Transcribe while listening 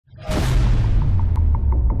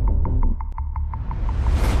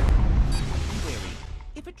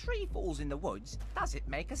tree falls in the woods, does it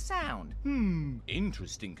make a sound?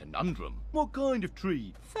 Interesting conundrum. What kind of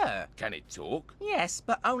tree? Fir. Can it talk? Yes,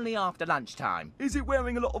 but only after lunchtime. Is it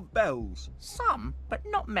wearing a lot of bells? Some, but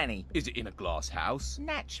not many. Is it in a glass house?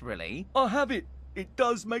 Naturally. I have it. It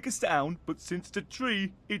does make a sound, but since it's a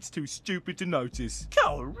tree, it's too stupid to notice.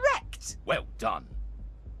 Correct! Well done.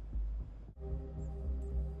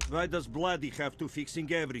 Why does Bloody have to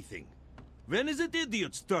fixing everything? When is it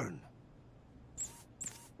idiot's turn?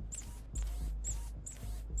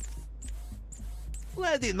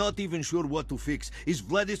 Bloody not even sure what to fix. Is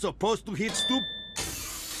Bloody supposed to hit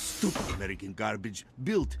stupid American garbage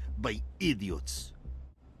built by idiots?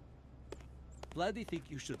 Bloody think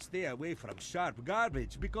you should stay away from sharp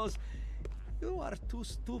garbage because you are too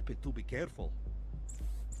stupid to be careful.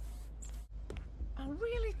 I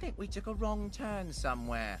really think we took a wrong turn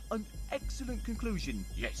somewhere. An excellent conclusion.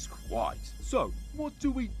 Yes, quite. So, what do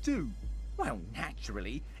we do? Well,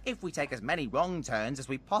 naturally, if we take as many wrong turns as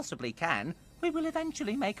we possibly can, we will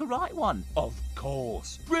eventually make a right one. Of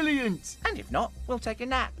course. Brilliant! And if not, we'll take a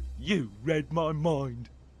nap. You read my mind.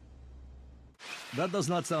 That does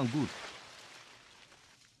not sound good.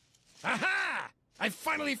 Aha! I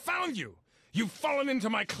finally found you! You've fallen into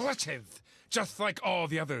my clutches, just like all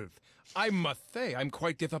the others. I must say, I'm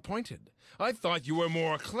quite disappointed. I thought you were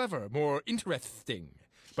more clever, more interesting.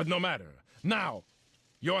 But no matter. Now,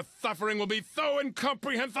 your suffering will be so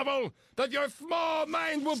incomprehensible that your small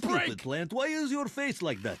mind will break! Stupid plant, why is your face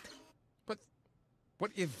like that? But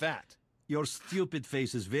what is that? Your stupid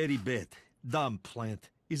face is very bad. Dumb plant.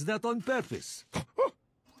 Is that on purpose?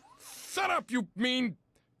 Shut up, you mean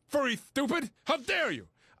furry stupid! How dare you!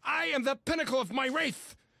 I am the pinnacle of my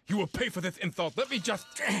race! You will pay for this insult. Let me just...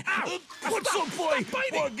 Ow! What's up, boy?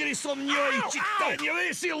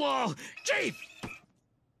 Chief!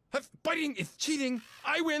 Biting is cheating.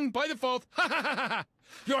 I win by default. Ha ha ha ha!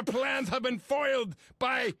 Your plans have been foiled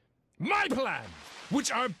by my plans,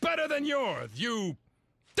 which are better than yours, you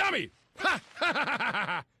dummy! Ha ha ha ha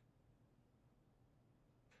ha!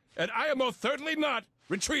 And I am most certainly not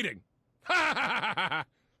retreating. Ha ha ha ha ha!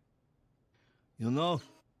 You know,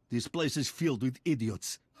 this place is filled with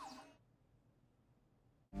idiots.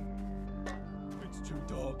 It's too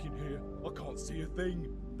dark in here. I can't see a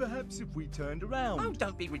thing. Perhaps if we turned around. Oh,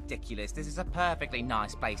 don't be ridiculous. This is a perfectly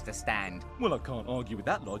nice place to stand. Well, I can't argue with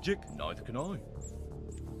that logic. Neither can I.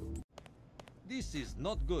 This is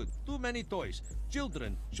not good. Too many toys.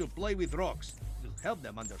 Children should play with rocks. It'll help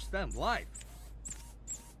them understand life.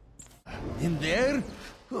 In there?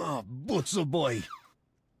 Oh, Butzo boy.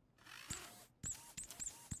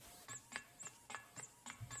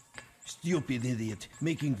 Stupid idiot,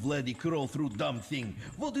 making Vladdy crawl through dumb thing.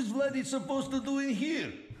 What is Vladdy supposed to do in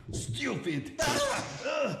here? Stupid!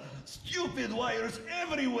 Stupid wires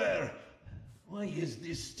everywhere! Why is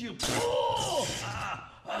this stupid... Oh!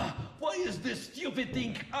 Why is this stupid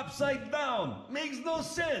thing upside down? Makes no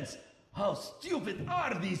sense! How stupid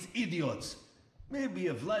are these idiots? Maybe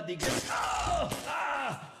if Vladdy gets...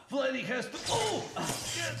 Vladdy has to...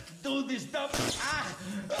 Can't do this dumb...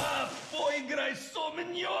 Boy, gray so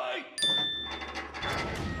mignon!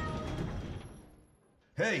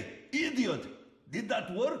 Hey, idiot! Did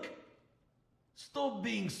that work? Stop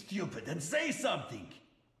being stupid and say something!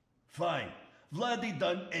 Fine, Vladdy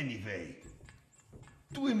done anyway.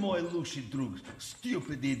 Twój mój illusion drugs,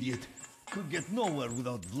 stupid idiot. Could get nowhere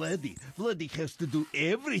without Vladdy. Vladdy has to do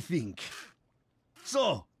everything.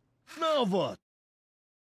 So, now what?